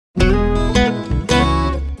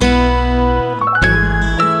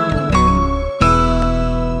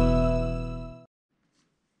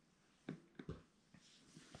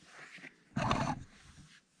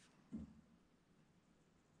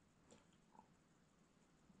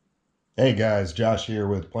Hey guys, Josh here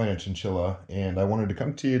with Planet Chinchilla, and I wanted to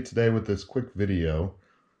come to you today with this quick video,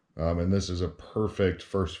 and this is a perfect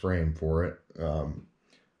first frame for it.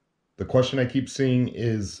 The question I keep seeing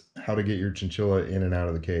is how to get your chinchilla in and out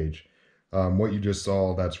of the cage. What you just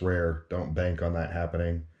saw, that's rare. Don't bank on that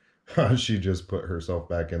happening. She just put herself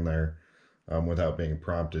back in there without being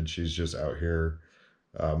prompted. She's just out here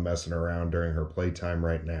messing around during her playtime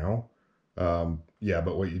right now. Yeah,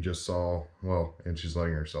 but what you just saw, well, and she's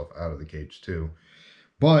letting herself out of the cage too.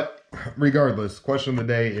 But regardless, question of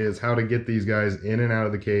the day is how to get these guys in and out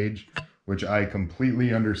of the cage, which I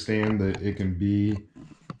completely understand that it can be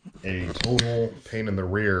a total pain in the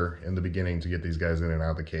rear in the beginning to get these guys in and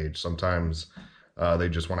out of the cage. Sometimes they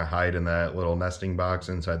just want to hide in that little nesting box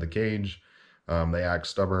inside the cage. They act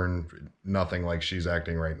stubborn, nothing like she's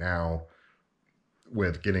acting right now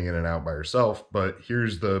with getting in and out by herself. But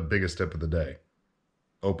here's the biggest tip of the day: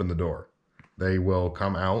 open the door. They will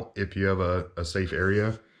come out if you have a safe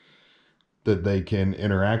area that they can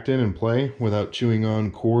interact in and play without chewing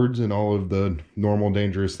on cords and all of the normal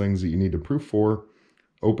dangerous things that you need to proof for.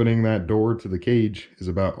 Opening that door to the cage is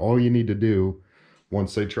about all you need to do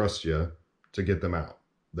once they trust you to get them out.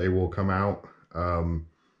 They will come out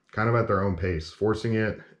kind of at their own pace. Forcing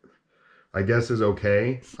it, I guess, is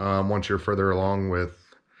okay once you're further along with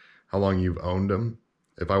how long you've owned them.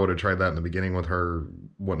 If I would have tried that in the beginning with her,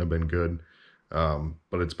 wouldn't have been good.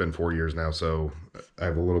 But it's been 4 years now, so I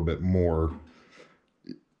have a little bit more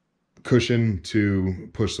cushion to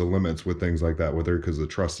push the limits with things like that with her because the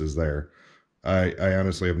trust is there. I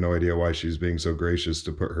honestly have no idea why she's being so gracious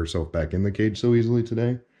to put herself back in the cage so easily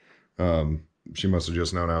today. She must have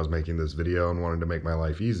just known I was making this video and wanted to make my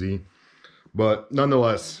life easy. But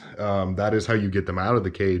nonetheless, that is how you get them out of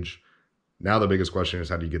the cage. Now the biggest question is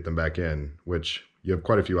how do you get them back in, which you have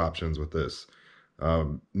quite a few options with this.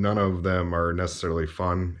 None of them are necessarily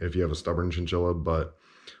fun if you have a stubborn chinchilla, but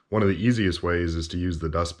one of the easiest ways is to use the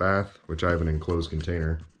dust bath, which I have an enclosed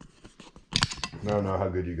container. I don't know how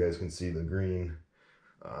good you guys can see the green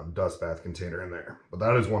dust bath container in there, but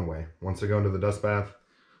that is one way. Once they go into the dust bath,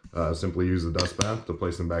 simply use the dust bath to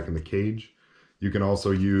place them back in the cage. You can also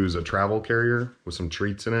use a travel carrier with some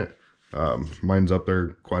treats in it. Mine's up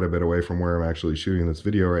there quite a bit away from where I'm actually shooting this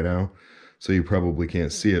video right now, so you probably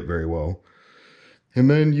can't see it very well. And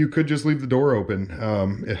then you could just leave the door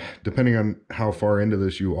open. Depending on how far into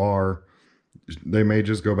this you are, they may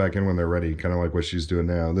just go back in when they're ready, kind of like what she's doing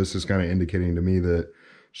now. This is kind of indicating to me that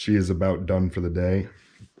she is about done for the day.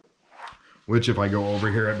 Which, if I go over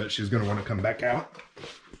here, I bet she's going to want to come back out,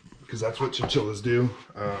 because that's what chinchillas do.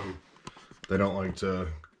 They don't like to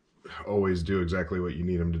always do exactly what you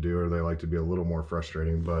need them to do, or they like to be a little more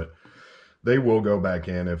frustrating, but they will go back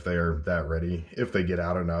in if they are that ready, if they get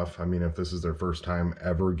out enough. I mean, if this is their first time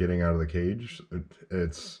ever getting out of the cage,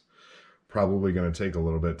 it's probably going to take a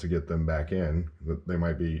little bit to get them back in. They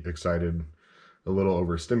might be excited, a little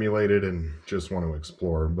overstimulated, and just want to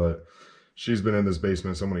explore. But she's been in this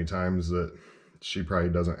basement so many times that she probably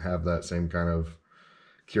doesn't have that same kind of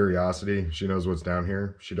curiosity. She knows what's down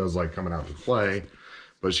here. She does like coming out to play,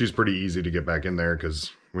 but she's pretty easy to get back in there because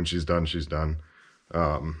when she's done, she's done.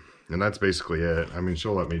 And that's basically it. I mean,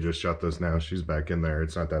 she'll let me just shut this now. She's back in there.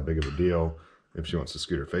 It's not that big of a deal. If she wants to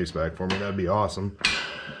scoot her face back for me, that'd be awesome.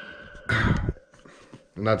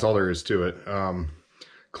 And that's all there is to it.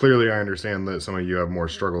 Clearly, I understand that some of you have more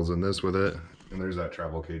struggles than this with it. And there's that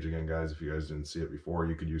travel cage again, guys. If you guys didn't see it before,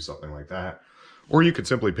 you could use something like that. Or you could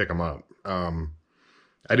simply pick them up.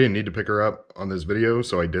 I didn't need to pick her up on this video,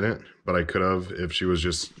 so I didn't. But I could have if she was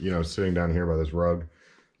just, sitting down here by this rug.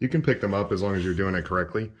 You can pick them up as long as you're doing it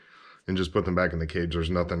correctly and just put them back in the cage. There's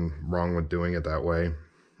nothing wrong with doing it that way.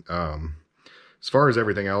 As far as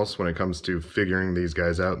everything else, when it comes to figuring these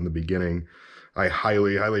guys out in the beginning, I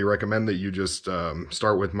highly, highly recommend that you just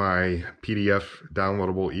start with my PDF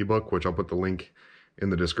downloadable ebook, which I'll put the link in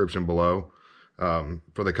the description below.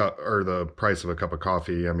 For the price of a cup of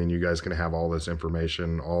coffee. I mean, you guys can have all this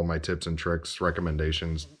information, all my tips and tricks,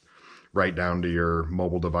 recommendations, right down to your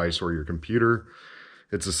mobile device or your computer.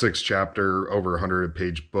 It's a 6-chapter, over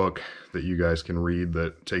 100-page book that you guys can read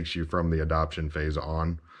that takes you from the adoption phase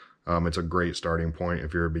on. It's a great starting point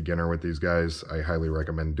if you're a beginner with these guys. I highly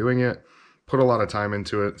recommend doing it. Put a lot of time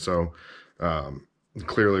into it, so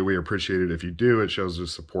clearly we appreciate it if you do. It shows the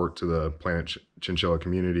support to the Planet Chinchilla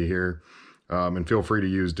community here. And feel free to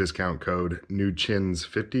use discount code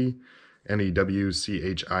NEWCHINS50,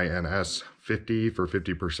 NEWCHINS 50 for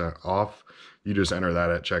 50% off. You just enter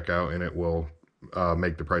that at checkout and it will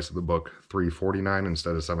make the price of the book $3.49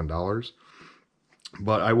 instead of $7.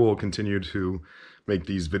 But I will continue to make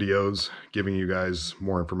these videos giving you guys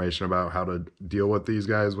more information about how to deal with these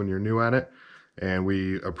guys when you're new at it. And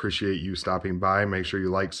we appreciate you stopping by. Make sure you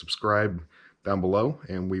like, subscribe down below,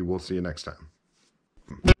 and we will see you next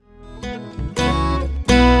time.